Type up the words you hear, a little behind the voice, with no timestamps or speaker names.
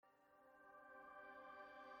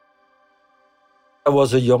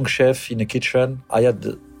was a young chef in a kitchen. I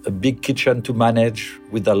had a big kitchen to manage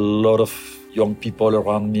with a lot of young people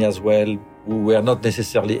around me as well, who were not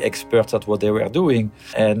necessarily experts at what they were doing,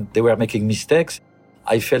 and they were making mistakes.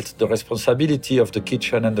 I felt the responsibility of the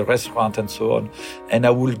kitchen and the restaurant and so on, and I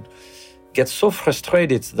would get so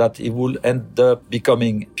frustrated that it would end up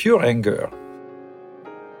becoming pure anger.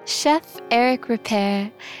 Chef Eric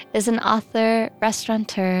Ripert is an author,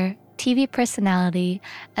 restaurateur, TV personality,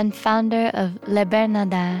 and founder of Le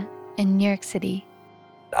Bernardin in New York City.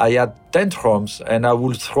 I had tantrums, and I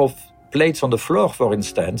would throw plates on the floor, for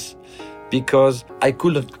instance, because I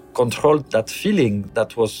couldn't control that feeling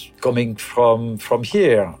that was coming from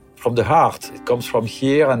here, from the heart. It comes from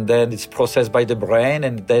here, and then it's processed by the brain,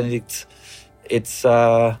 and then it's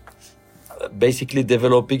basically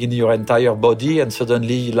developing in your entire body, and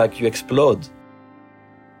suddenly, like, you explode.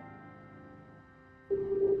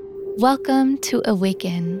 Welcome to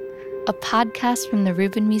Awaken, a podcast from the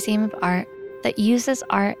Rubin Museum of Art that uses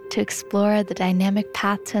art to explore the dynamic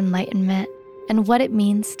path to enlightenment and what it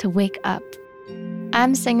means to wake up.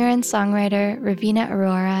 I'm singer and songwriter Ravina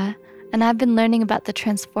Arora, and I've been learning about the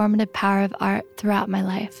transformative power of art throughout my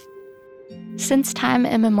life. Since time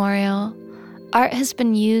immemorial, art has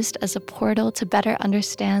been used as a portal to better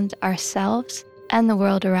understand ourselves and the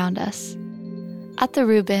world around us. At the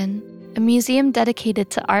Rubin, a museum dedicated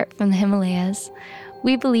to art from the Himalayas,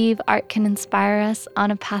 we believe art can inspire us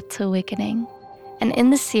on a path to awakening. And in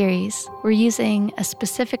this series, we're using a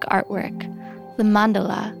specific artwork, the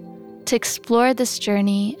mandala, to explore this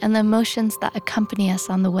journey and the emotions that accompany us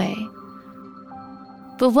on the way.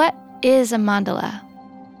 But what is a mandala?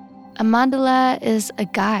 A mandala is a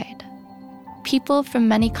guide. People from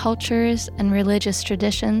many cultures and religious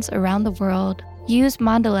traditions around the world use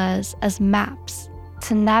mandalas as maps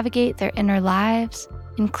to navigate their inner lives,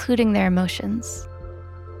 including their emotions.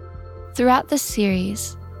 Throughout this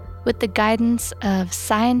series, with the guidance of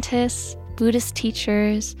scientists, Buddhist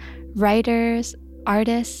teachers, writers,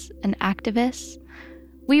 artists, and activists,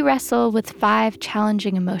 we wrestle with 5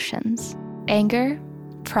 challenging emotions: anger,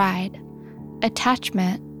 pride,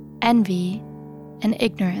 attachment, envy, and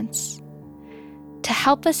ignorance, to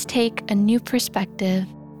help us take a new perspective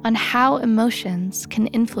on how emotions can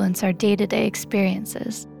influence our day-to-day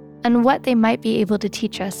experiences and what they might be able to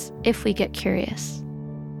teach us if we get curious.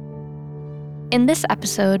 In this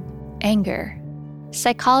episode, anger,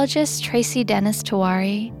 psychologist Tracy Dennis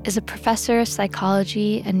Tewari is a professor of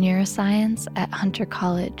psychology and neuroscience at Hunter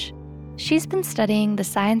College. She's been studying the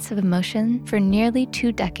science of emotion for nearly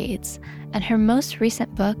 2 decades, and her most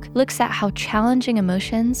recent book looks at how challenging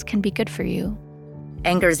emotions can be good for you.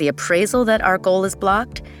 Anger is the appraisal that our goal is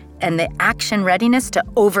blocked and the action readiness to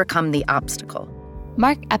overcome the obstacle.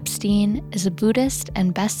 Mark Epstein is a Buddhist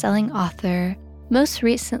and best-selling author, most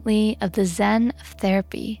recently of The Zen of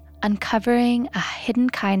Therapy, Uncovering a Hidden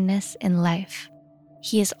Kindness in Life.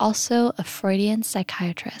 He is also a Freudian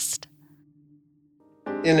psychiatrist.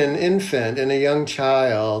 In an infant, in a young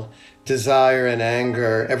child, desire and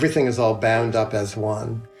anger, everything is all bound up as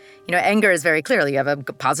one. Anger is very clearly you have a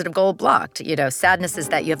positive goal blocked. Sadness is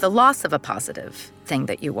that you have the loss of a positive thing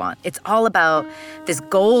that you want. It's all about this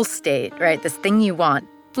goal state, right? This thing you want.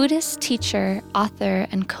 Buddhist teacher, author,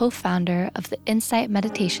 and co-founder of the Insight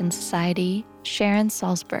Meditation Society, Sharon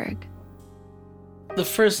Salzberg. The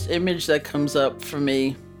first image that comes up for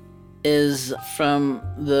me is from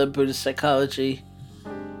the Buddhist psychology,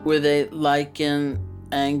 where they liken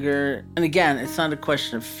anger, and again, it's not a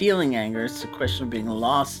question of feeling anger, it's a question of being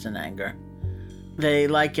lost in anger. They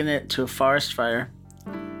liken it to a forest fire,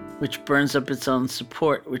 which burns up its own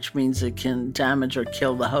support, which means it can damage or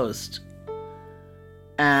kill the host.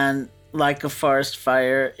 And like a forest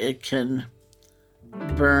fire, it can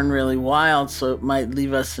burn really wild, so it might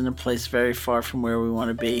leave us in a place very far from where we want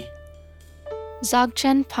to be.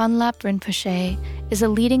 Dzogchen Ponlap Rinpoche is a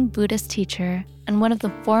leading Buddhist teacher and one of the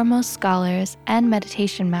foremost scholars and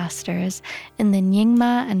meditation masters in the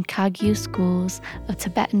Nyingma and Kagyu schools of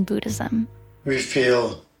Tibetan Buddhism. We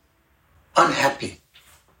feel unhappy,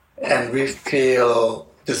 and we feel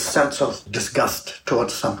this sense of disgust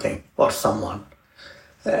towards something or someone.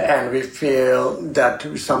 And we feel that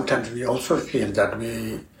sometimes we also feel that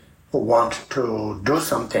we want to do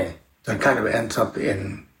something that kind of ends up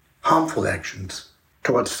in harmful actions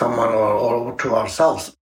towards someone or to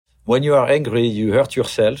ourselves. When you are angry, you hurt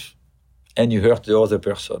yourself and you hurt the other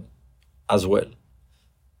person as well.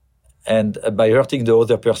 And by hurting the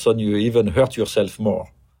other person, you even hurt yourself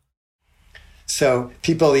more. So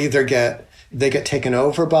people either get they get taken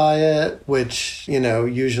over by it, which,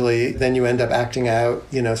 usually then you end up acting out,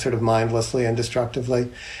 sort of mindlessly and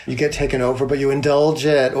destructively. You get taken over, but you indulge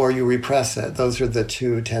it or you repress it. Those are the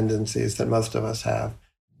two tendencies that most of us have.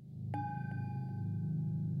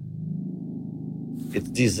 It's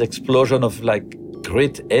this explosion of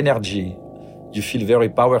great energy. You feel very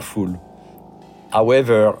powerful.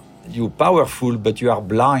 However, you're powerful, but you are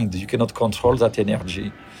blind. You cannot control that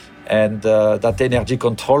energy. And that energy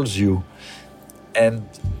controls you. And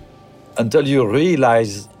until you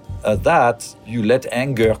realize that, you let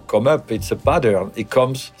anger come up. It's a pattern. It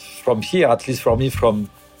comes from here, at least for me, from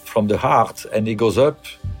the heart, and it goes up,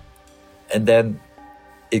 and then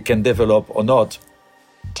it can develop or not.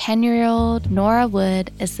 10-year-old Nora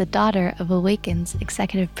Wood is the daughter of Awaken's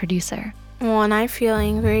executive producer. When I feel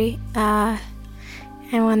angry, I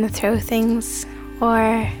want to throw things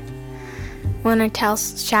or want to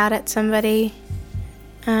shout at somebody,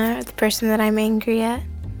 the person that I'm angry at.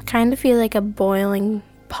 I kind of feel like a boiling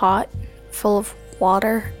pot full of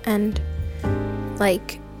water, and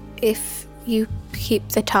if you keep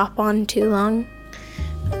the top on too long,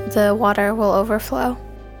 the water will overflow.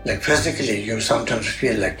 Physically, you sometimes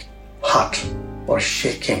feel hot or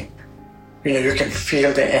shaking. You can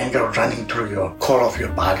feel the anger running through your core of your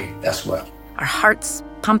body as well. Our heart's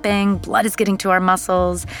pumping, blood is getting to our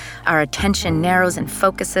muscles, our attention narrows and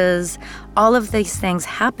focuses. All of these things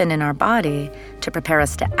happen in our body to prepare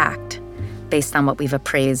us to act based on what we've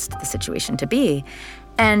appraised the situation to be.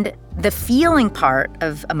 And the feeling part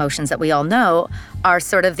of emotions that we all know are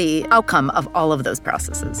sort of the outcome of all of those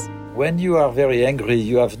processes. When you are very angry,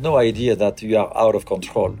 you have no idea that you are out of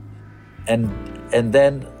control. And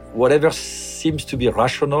then whatever seems to be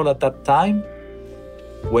rational at that time,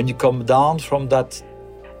 when you come down from that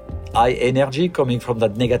high energy coming from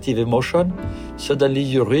that negative emotion, suddenly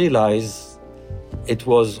you realize it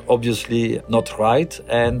was obviously not right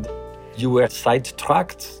and you were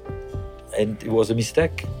sidetracked and it was a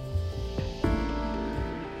mistake.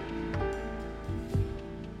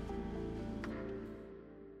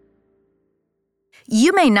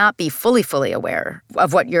 You may not be fully aware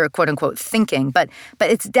of what you're quote unquote thinking, but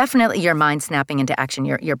it's definitely your mind snapping into action.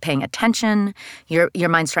 You're paying attention. Your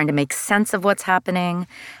mind's trying to make sense of what's happening.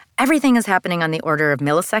 Everything is happening on the order of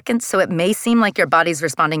milliseconds, so it may seem like your body's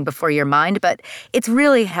responding before your mind, but it's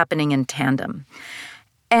really happening in tandem.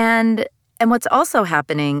 And what's also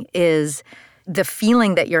happening is the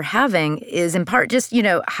feeling that you're having is in part just,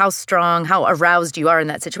 how strong, how aroused you are in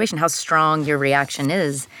that situation, how strong your reaction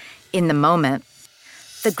is in the moment.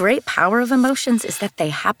 The great power of emotions is that they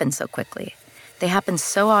happen so quickly. They happen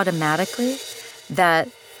so automatically that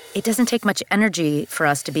it doesn't take much energy for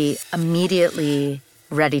us to be immediately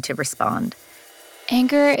ready to respond.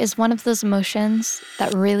 Anger is one of those emotions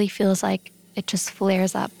that really feels like it just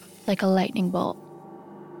flares up like a lightning bolt.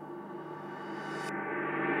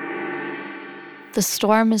 The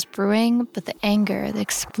storm is brewing, but the anger, the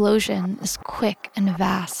explosion, is quick and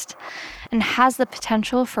vast and has the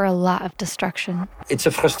potential for a lot of destruction. It's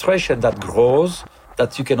a frustration that grows,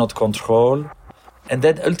 that you cannot control. And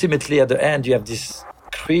then ultimately at the end, you have this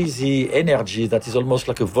crazy energy that is almost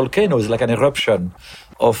like a volcano. It's like an eruption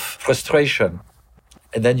of frustration.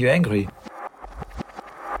 And then you're angry.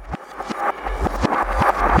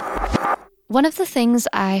 One of the things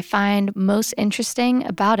I find most interesting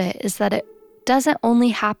about it is that it doesn't only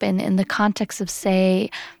happen in the context of,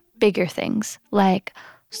 say, bigger things like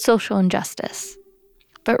social injustice,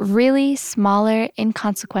 but really smaller,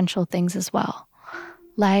 inconsequential things as well,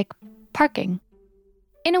 like parking.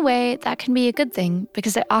 In a way, that can be a good thing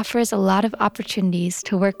because it offers a lot of opportunities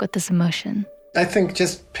to work with this emotion. I think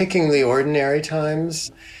just picking the ordinary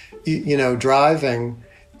times, driving,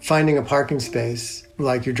 finding a parking space,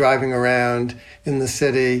 like you're driving around in the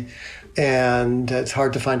city and it's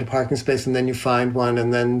hard to find a parking space, and then you find one,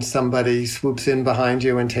 and then somebody swoops in behind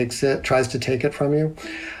you and tries to take it from you.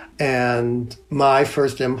 And my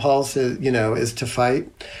first impulse is to fight.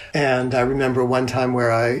 And I remember one time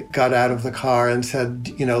where I got out of the car and said,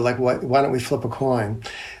 why don't we flip a coin?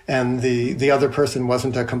 And the other person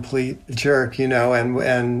wasn't a complete jerk,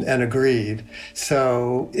 and agreed.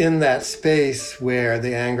 So in that space where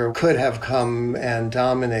the anger could have come and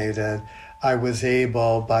dominated, I was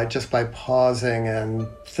able, by pausing and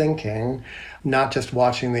thinking, not just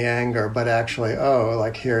watching the anger, but actually,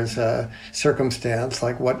 here's a circumstance,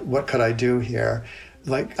 what could I do here?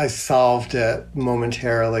 I solved it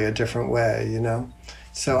momentarily a different way,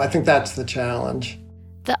 So I think that's the challenge.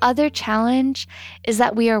 The other challenge is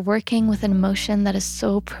that we are working with an emotion that is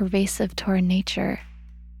so pervasive to our nature.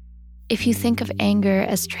 If you think of anger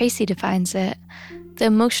as Tracy defines it, the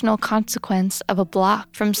emotional consequence of a block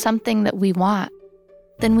from something that we want,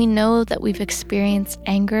 then we know that we've experienced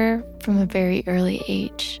anger from a very early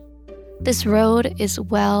age. This road is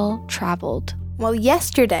well traveled. Well,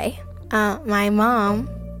 yesterday, my mom,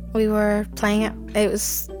 we were playing it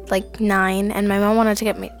was like 9, and my mom wanted to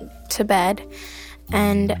get me to bed,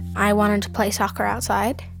 and I wanted to play soccer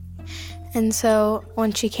outside. And so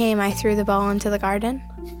when she came, I threw the ball into the garden.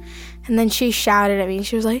 And then she shouted at me.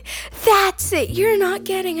 She was like, "That's it, you're not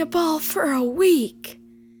getting a ball for a week."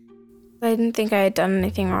 I didn't think I had done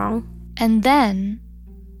anything wrong. And then,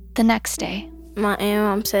 the next day, My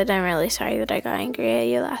mom said, "I'm really sorry that I got angry at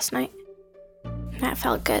you last night." That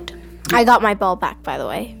felt good. I got my ball back, by the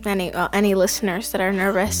way. Any listeners that are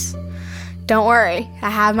nervous, don't worry, I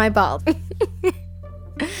have my ball.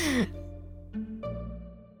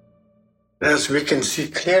 As we can see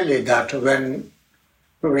clearly that when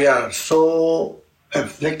we are so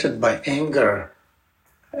afflicted by anger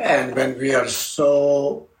and when we are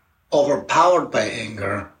so overpowered by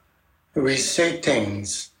anger, we say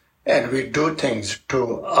things and we do things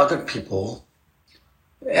to other people,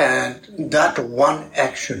 and that one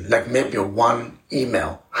action, like maybe one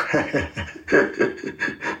email,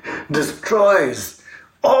 destroys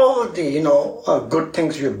all the, good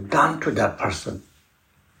things you've done to that person.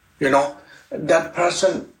 That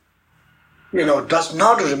person, does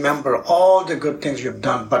not remember all the good things you've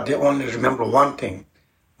done, but they only remember one thing.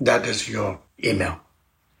 That is your email,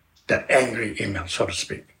 that angry email, so to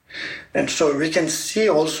speak. And so we can see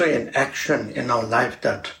also in action in our life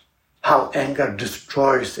that how anger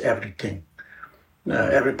destroys everything.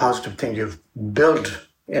 Every positive thing you've built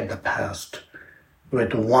in the past,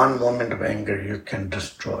 with one moment of anger, you can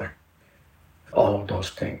destroy all of those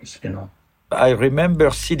things, I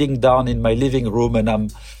remember sitting down in my living room, and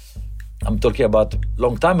I'm talking about a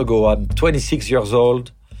long time ago. I'm 26 years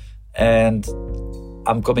old, and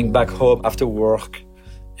I'm coming back home after work,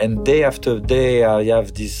 and day after day I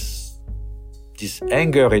have this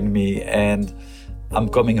anger in me, and I'm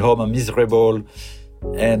coming home, I'm miserable,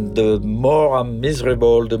 and the more I'm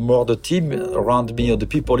miserable, the more the team around me or the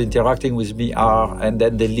people interacting with me are, and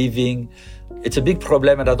then they're leaving. It's a big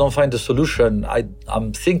problem, and I don't find the solution.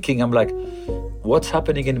 I'm thinking, I'm like, what's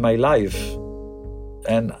happening in my life?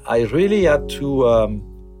 And I really had to,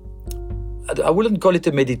 I wouldn't call it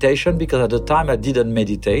a meditation, because at the time I didn't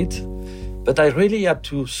meditate, but I really had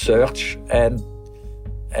to search and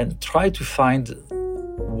try to find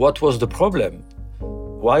what was the problem.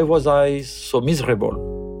 Why was I so miserable?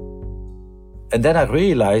 And then I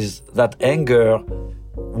realized that anger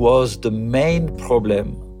was the main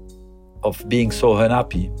problem of being so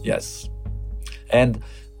unhappy, yes. And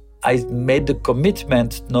I made the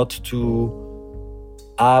commitment not to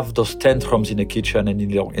have those tantrums in the kitchen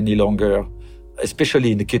any longer,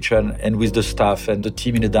 especially in the kitchen and with the staff and the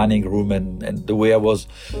team in the dining room and the way I was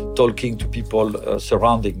talking to people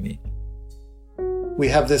surrounding me. We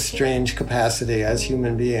have this strange capacity as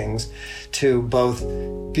human beings to both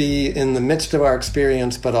be in the midst of our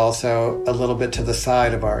experience, but also a little bit to the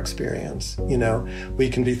side of our experience. We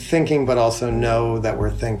can be thinking, but also know that we're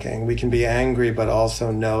thinking. We can be angry, but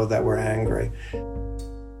also know that we're angry.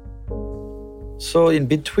 So in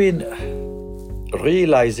between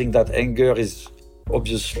realizing that anger is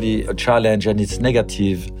obviously a challenge and it's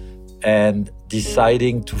negative, and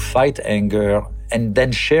deciding to fight anger and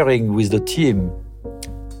then sharing with the team,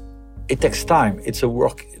 it takes time. It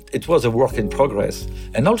was a work in progress.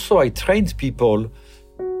 And also I trained people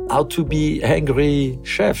how to be angry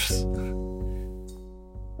chefs.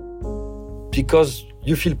 Because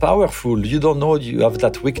you feel powerful. You don't know you have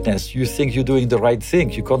that weakness. You think you're doing the right thing.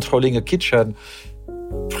 You're controlling a kitchen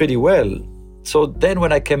pretty well. So then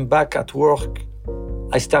when I came back at work,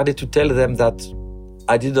 I started to tell them that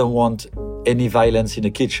I didn't want any violence in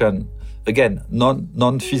the kitchen. Again,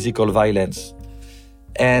 non-physical violence.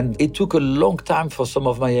 And it took a long time for some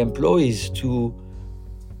of my employees to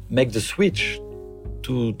make the switch,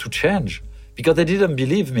 to change, because they didn't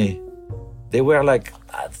believe me. They were like,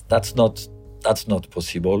 that's not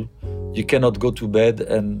possible. You cannot go to bed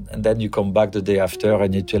and then you come back the day after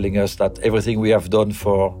and you're telling us that everything we have done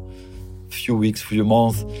for a few weeks, few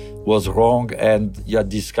months was wrong, and you had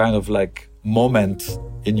this kind of like moment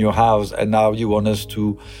in your house, and now you want us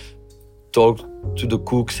to talk to the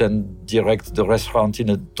cooks and direct the restaurant in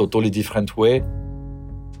a totally different way.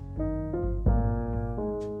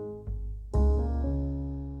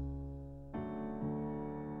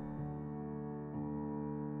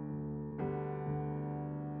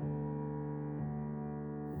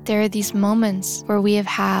 There are these moments where we have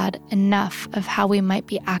had enough of how we might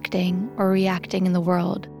be acting or reacting in the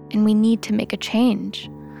world, and we need to make a change.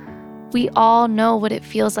 We all know what it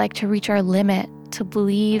feels like to reach our limit, to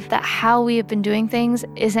believe that how we have been doing things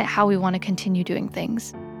isn't how we want to continue doing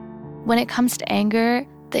things. When it comes to anger,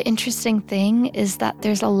 the interesting thing is that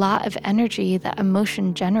there's a lot of energy that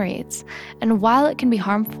emotion generates. And while it can be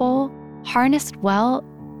harmful, harnessed well,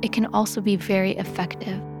 it can also be very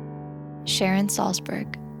effective. Sharon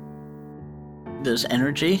Salzberg. There's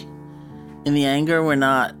energy in the anger. We're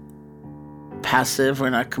not passive. We're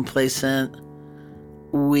not complacent.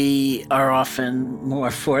 We are often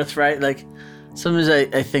more forthright. Like sometimes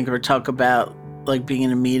I think or talk about like being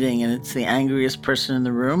in a meeting and it's the angriest person in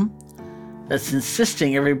the room that's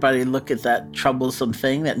insisting everybody look at that troublesome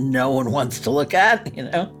thing that no one wants to look at, you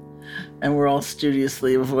know? And we're all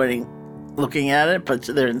studiously avoiding looking at it, but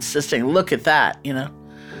they're insisting, look at that, you know?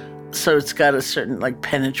 So it's got a certain like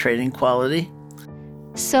penetrating quality.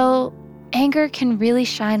 So anger can really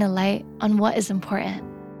shine a light on what is important.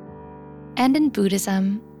 And in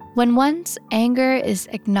Buddhism, when one's anger is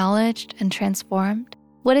acknowledged and transformed,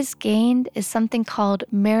 what is gained is something called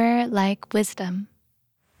mirror-like wisdom.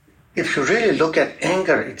 If you really look at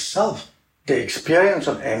anger itself, the experience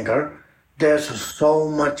of anger, there's so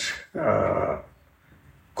much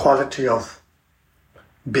quality of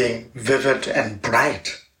being vivid and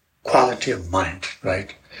bright, quality of mind,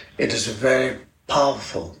 right? It is a very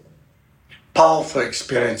powerful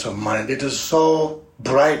experience of mind. It is so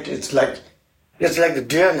bright. It's like the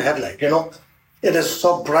deer in the headlight, you know? It is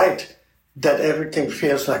so bright that everything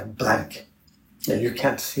feels like blank. You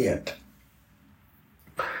can't see it.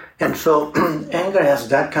 And so anger has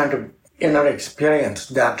that kind of inner experience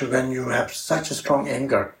that when you have such a strong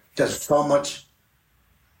anger, there's so much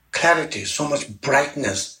clarity, so much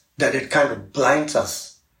brightness that it kind of blinds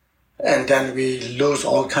us. And then we lose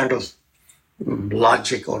all kind of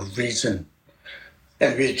logic or reason.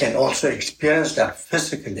 And we can also experience that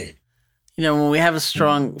physically. You know, when we have a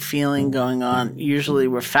strong feeling going on, usually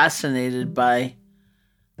we're fascinated by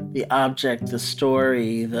the object, the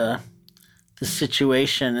story, the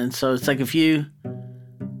situation. And so it's like if you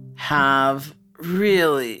have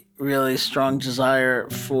really, really strong desire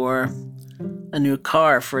for a new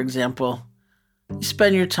car, for example, you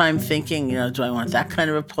spend your time thinking, you know, do I want that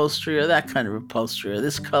kind of upholstery or that kind of upholstery or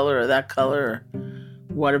this color or that color? Or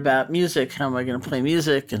what about music? How am I going to play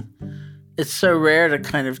music? And it's so rare to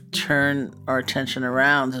kind of turn our attention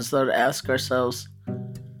around as though to ask ourselves,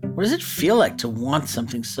 what does it feel like to want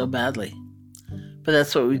something so badly? But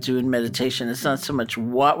that's what we do in meditation. It's not so much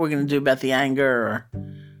what we're going to do about the anger or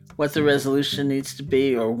what the resolution needs to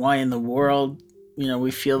be or why in the world, you know,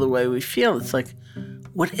 we feel the way we feel. It's like,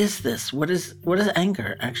 what is this? What is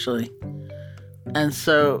anger, actually? And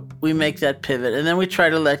so we make that pivot. And then we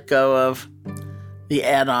try to let go of the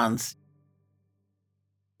add-ons.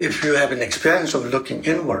 If you have an experience of looking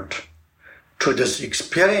inward to this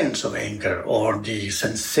experience of anger or the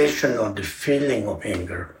sensation or the feeling of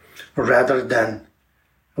anger, rather than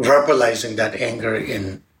verbalizing that anger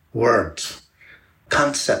in words,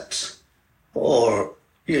 concepts, or,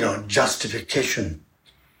 you know, justification,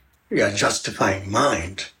 justifying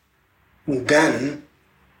mind, then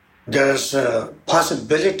there's a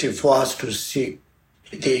possibility for us to see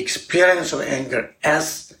the experience of anger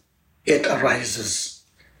as it arises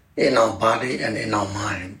in our body and in our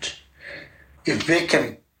mind. If we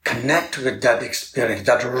can connect with that experience,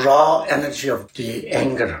 that raw energy of the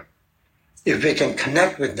anger, if we can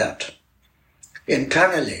connect with that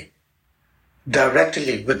internally,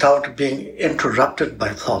 directly, without being interrupted by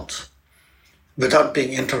thoughts, without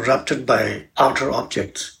being interrupted by outer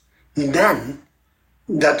objects, then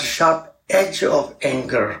that sharp edge of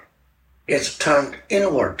anger is turned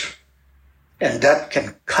inward, and that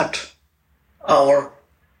can cut our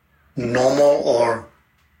normal or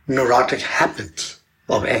neurotic habits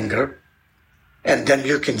of anger, and then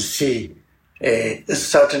you can see a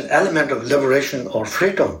certain element of liberation or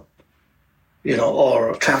freedom, you know,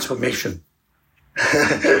 or transformation.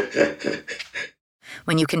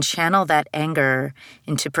 When you can channel that anger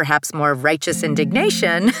into perhaps more righteous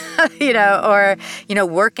indignation, or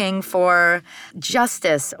working for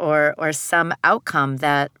justice or some outcome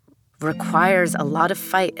that requires a lot of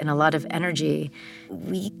fight and a lot of energy,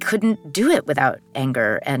 we couldn't do it without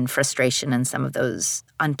anger and frustration and some of those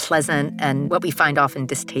unpleasant and what we find often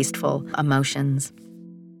distasteful emotions.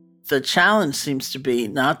 The challenge seems to be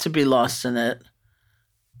not to be lost in it,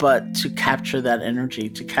 but to capture that energy,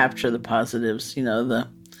 to capture the positives, the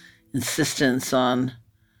insistence on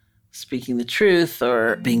speaking the truth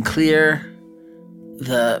or being clear,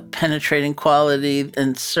 the penetrating quality,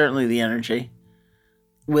 and certainly the energy,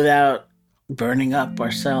 without burning up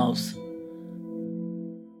ourselves.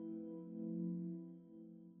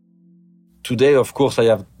 Today, of course, I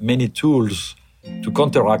have many tools to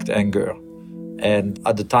counteract anger. And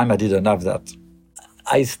at the time, I didn't have that.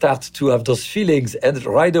 I start to have those feelings, and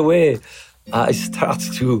right away, I start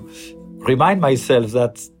to remind myself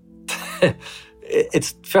that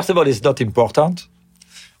it's, first of all, it's not important.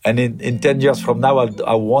 And in 10 years from now,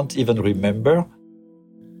 I won't even remember.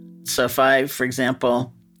 So if I, for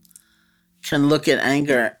example, can look at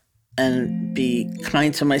anger and be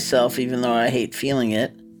kind to myself, even though I hate feeling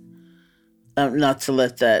it, not to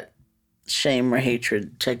let that shame or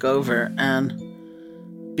hatred take over,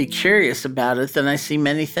 and be curious about it, then I see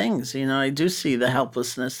many things. You know, I do see the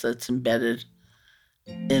helplessness that's embedded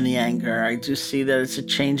in the anger. I do see that it's a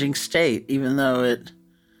changing state, even though it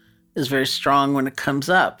is very strong when it comes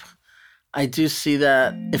up. I do see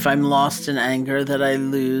that if I'm lost in anger, that I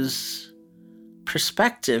lose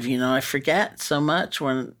perspective. You know, I forget so much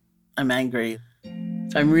when I'm angry.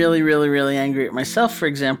 If I'm really, really, really angry at myself, for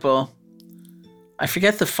example, I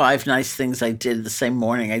forget the 5 nice things I did the same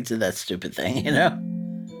morning I did that stupid thing, you know?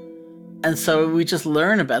 And so we just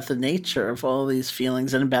learn about the nature of all these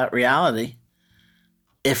feelings and about reality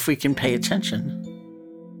if we can pay attention.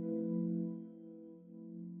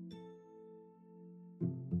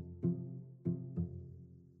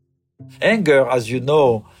 Anger, as you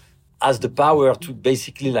know, has the power to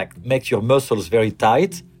basically like make your muscles very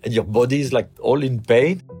tight and your body is like all in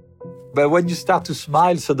pain. But when you start to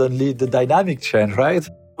smile, suddenly the dynamic change, right?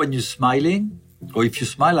 When you're smiling, or if you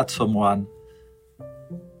smile at someone,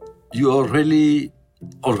 you already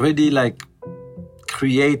like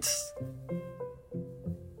create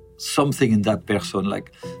something in that person.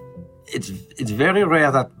 Like it's very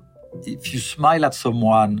rare that if you smile at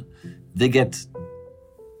someone, they get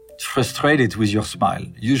frustrated with your smile.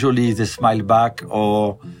 Usually they smile back,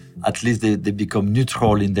 or at least they become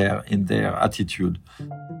neutral in their attitude.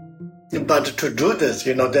 But to do this,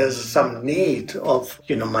 there's some need of,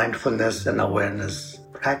 mindfulness and awareness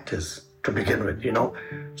practice to begin with,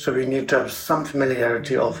 So we need to have some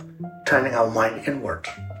familiarity of turning our mind inward.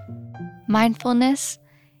 Mindfulness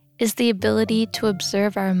is the ability to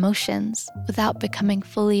observe our emotions without becoming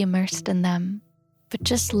fully immersed in them, but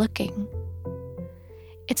just looking.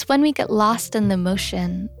 It's when we get lost in the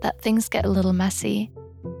emotion that things get a little messy.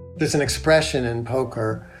 There's an expression in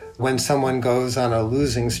poker when someone goes on a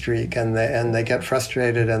losing streak and they get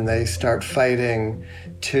frustrated and they start fighting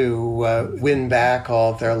to win back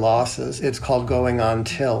all of their losses. It's called going on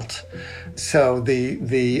tilt. So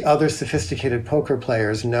the other sophisticated poker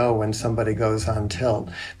players know when somebody goes on tilt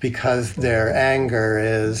because their anger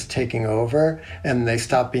is taking over and they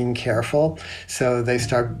stop being careful. So they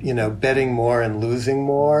start, betting more and losing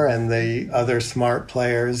more, and the other smart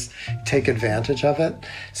players take advantage of it.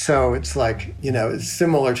 So it's like, it's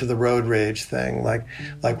similar to the road rage thing. Like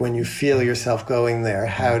when you feel yourself going there,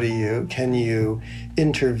 can you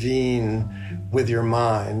intervene with your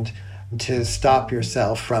mind to stop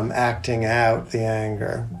yourself from acting out the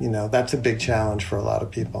anger? That's a big challenge for a lot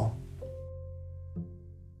of people.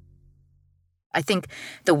 I think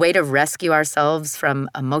the way to rescue ourselves from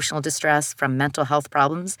emotional distress, from mental health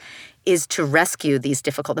problems, is to rescue these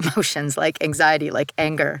difficult emotions like anxiety, like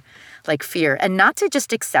anger, like fear, and not to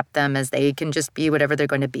just accept them as they can just be whatever they're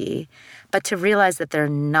going to be, but to realize that they're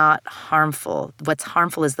not harmful. What's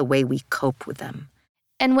harmful is the way we cope with them.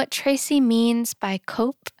 And what Tracy means by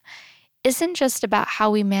cope isn't just about how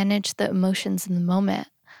we manage the emotions in the moment,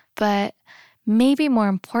 but maybe more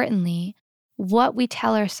importantly, what we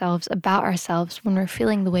tell ourselves about ourselves when we're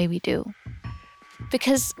feeling the way we do.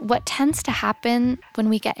 Because what tends to happen when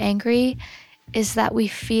we get angry is that we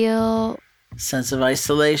feel sense of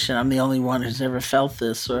isolation. I'm the only one who's ever felt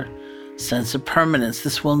this, or sense of permanence.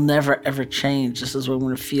 This will never, ever change. This is what I'm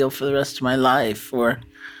going to feel for the rest of my life. Or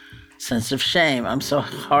sense of shame. I'm so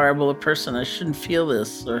horrible a person. I shouldn't feel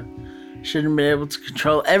this, or shouldn't be able to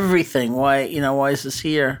control everything. Why is this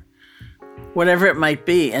here? Whatever it might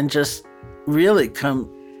be, and just really come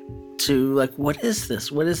to what is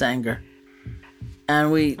this? What is anger?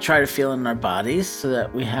 And we try to feel it in our bodies so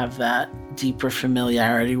that we have that deeper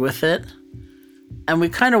familiarity with it. And we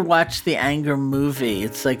kind of watch the anger movie.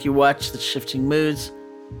 It's like you watch the shifting moods.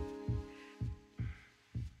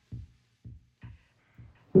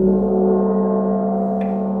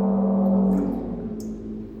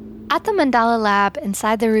 At the Mandala Lab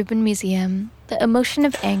inside the Rubin Museum, the emotion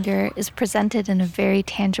of anger is presented in a very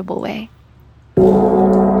tangible way.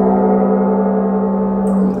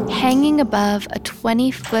 Hanging above a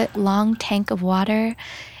 20-foot-long tank of water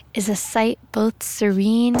is a sight both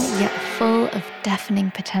serene yet full of deafening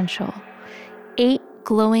potential. 8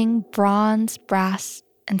 glowing bronze, brass,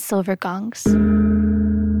 and silver gongs.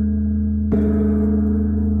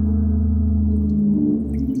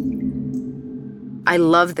 I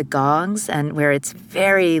love the gongs, and where it's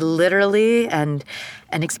very literally and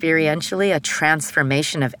experientially a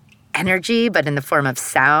transformation of energy, but in the form of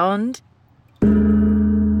sound.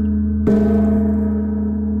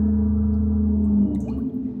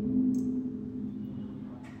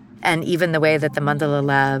 And even the way that the Mandala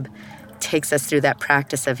Lab takes us through that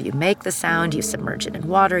practice of you make the sound, you submerge it in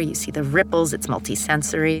water, you see the ripples, it's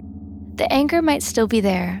multisensory. The anger might still be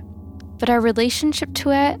there, but our relationship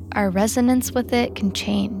to it, our resonance with it can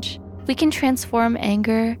change. We can transform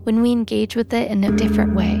anger when we engage with it in a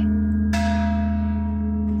different way.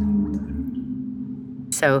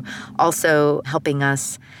 So also helping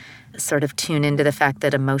us sort of tune into the fact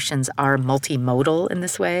that emotions are multimodal in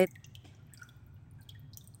this way.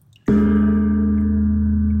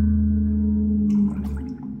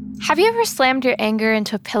 Have you ever slammed your anger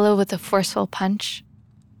into a pillow with a forceful punch?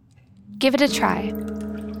 Give it a try.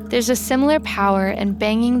 There's a similar power in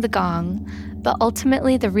banging the gong, but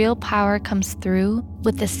ultimately the real power comes through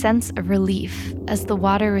with a sense of relief as the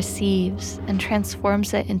water receives and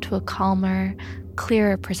transforms it into a calmer,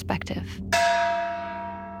 clearer perspective.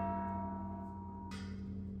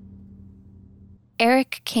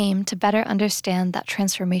 Eric came to better understand that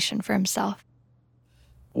transformation for himself.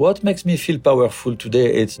 What makes me feel powerful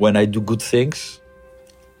today is when I do good things,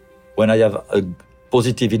 when I have a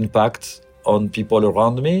positive impact on people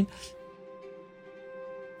around me.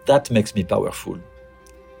 That makes me powerful.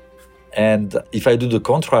 And if I do the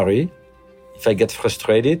contrary, if I get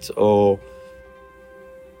frustrated or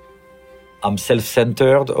I'm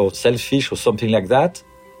self-centered or selfish or something like that,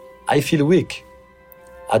 I feel weak.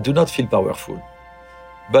 I do not feel powerful.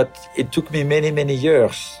 But it took me many, many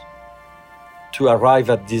years to arrive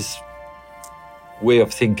at this way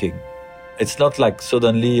of thinking. It's not like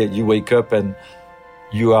suddenly you wake up and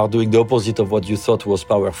you are doing the opposite of what you thought was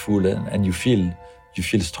powerful and you feel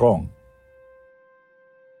strong.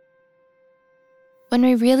 When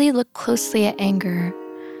we really look closely at anger,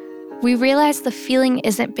 we realize the feeling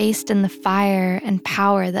isn't based in the fire and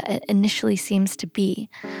power that it initially seems to be,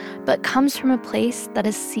 but comes from a place that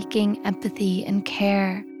is seeking empathy and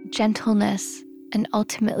care, gentleness, and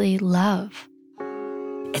ultimately love.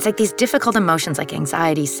 It's like these difficult emotions like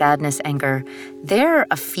anxiety, sadness, anger, they're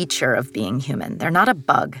a feature of being human. They're not a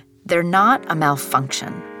bug. They're not a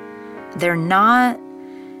malfunction. They're not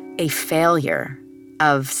a failure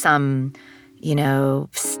of some,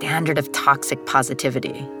 standard of toxic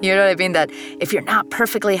positivity. You know what I mean? That if you're not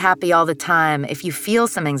perfectly happy all the time, if you feel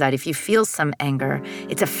some anxiety, if you feel some anger,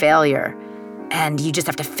 it's a failure. And you just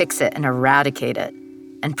have to fix it and eradicate it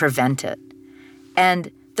and prevent it. And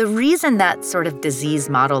the reason that sort of disease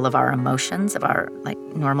model of our emotions, of our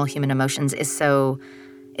normal human emotions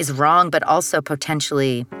is wrong, but also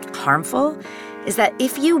potentially harmful, is that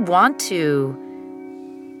if you want to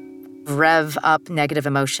rev up negative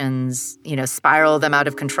emotions, spiral them out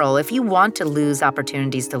of control, if you want to lose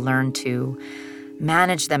opportunities to learn to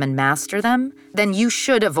manage them and master them, then you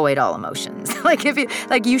should avoid all emotions.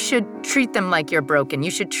 You should treat them like you're broken.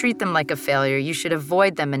 You should treat them like a failure. You should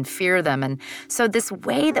avoid them and fear them. And so this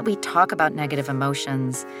way that we talk about negative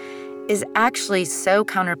emotions is actually so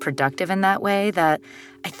counterproductive in that way that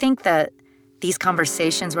I think that these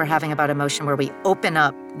conversations we're having about emotion, where we open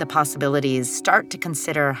up the possibilities, start to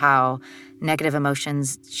consider how negative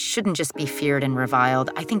emotions shouldn't just be feared and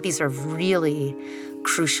reviled. I think these are really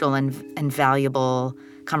crucial and valuable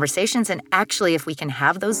conversations. And actually, if we can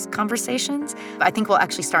have those conversations, I think we'll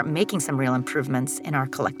actually start making some real improvements in our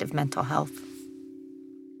collective mental health.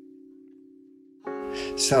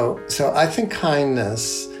 So I think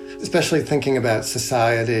kindness, especially thinking about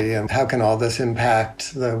society and how can all this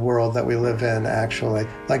impact the world that we live in actually,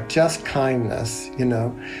 just kindness,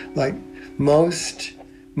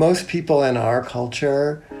 most people in our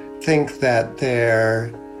culture think that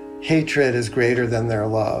their hatred is greater than their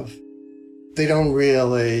love. They don't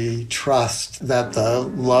really trust that the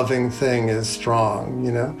loving thing is strong,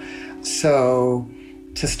 So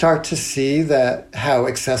to start to see that how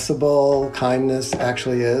accessible kindness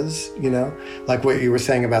actually is, like what you were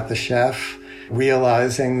saying about the chef,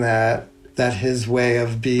 realizing that his way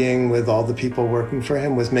of being with all the people working for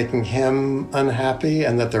him was making him unhappy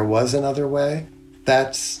and that there was another way.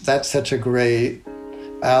 That's such a great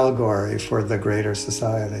allegory for the greater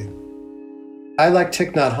society. I like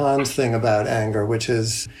Thich Nhat Hanh's thing about anger, which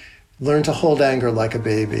is learn to hold anger like a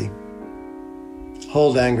baby.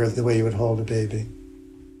 Hold anger the way you would hold a baby.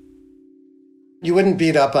 You wouldn't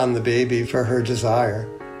beat up on the baby for her desire.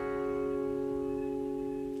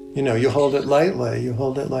 You hold it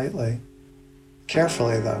lightly.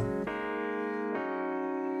 Carefully, though.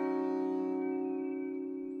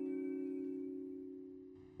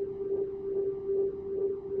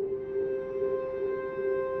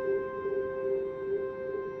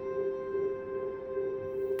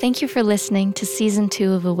 Thank you for listening to Season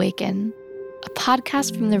 2 of Awaken, a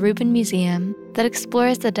podcast from the Rubin Museum that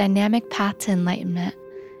explores the dynamic path to enlightenment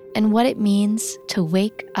and what it means to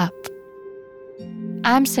wake up.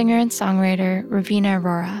 I'm singer and songwriter Ravina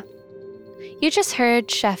Arora. You just heard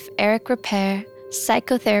Chef Eric Ripert,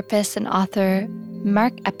 psychotherapist and author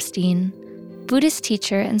Mark Epstein, Buddhist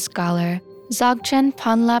teacher and scholar Dzogchen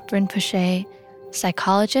Ponlap Rinpoche,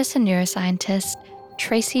 psychologist and neuroscientist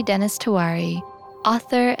Tracy Dennis Tewari,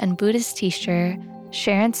 author and Buddhist teacher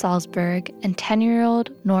Sharon Salzberg, and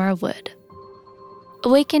 10-year-old Nora Wood.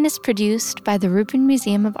 Awaken is produced by the Rubin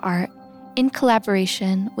Museum of Art in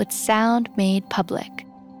collaboration with Sound Made Public.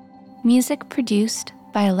 Music produced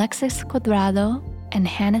by Alexis Cuadrado and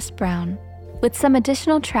Hannes Brown, with some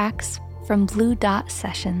additional tracks from Blue Dot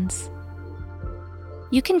Sessions.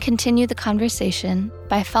 You can continue the conversation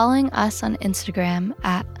by following us on Instagram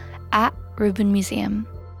at Rubin Museum.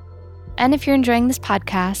 And if you're enjoying this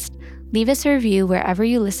podcast, leave us a review wherever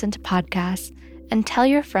you listen to podcasts and tell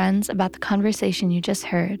your friends about the conversation you just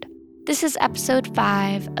heard. This is episode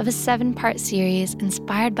 5 of a 7-part series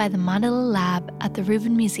inspired by the Mandala Lab at the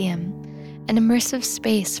Rubin Museum, an immersive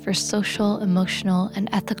space for social, emotional, and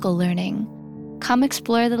ethical learning. Come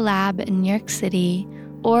explore the lab in New York City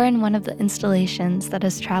or in one of the installations that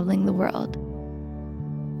is traveling the world.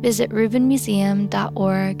 Visit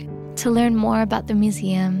rubinmuseum.org to learn more about the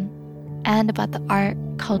museum and about the art,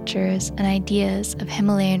 cultures, and ideas of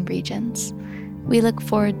Himalayan regions. We look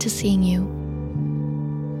forward to seeing you.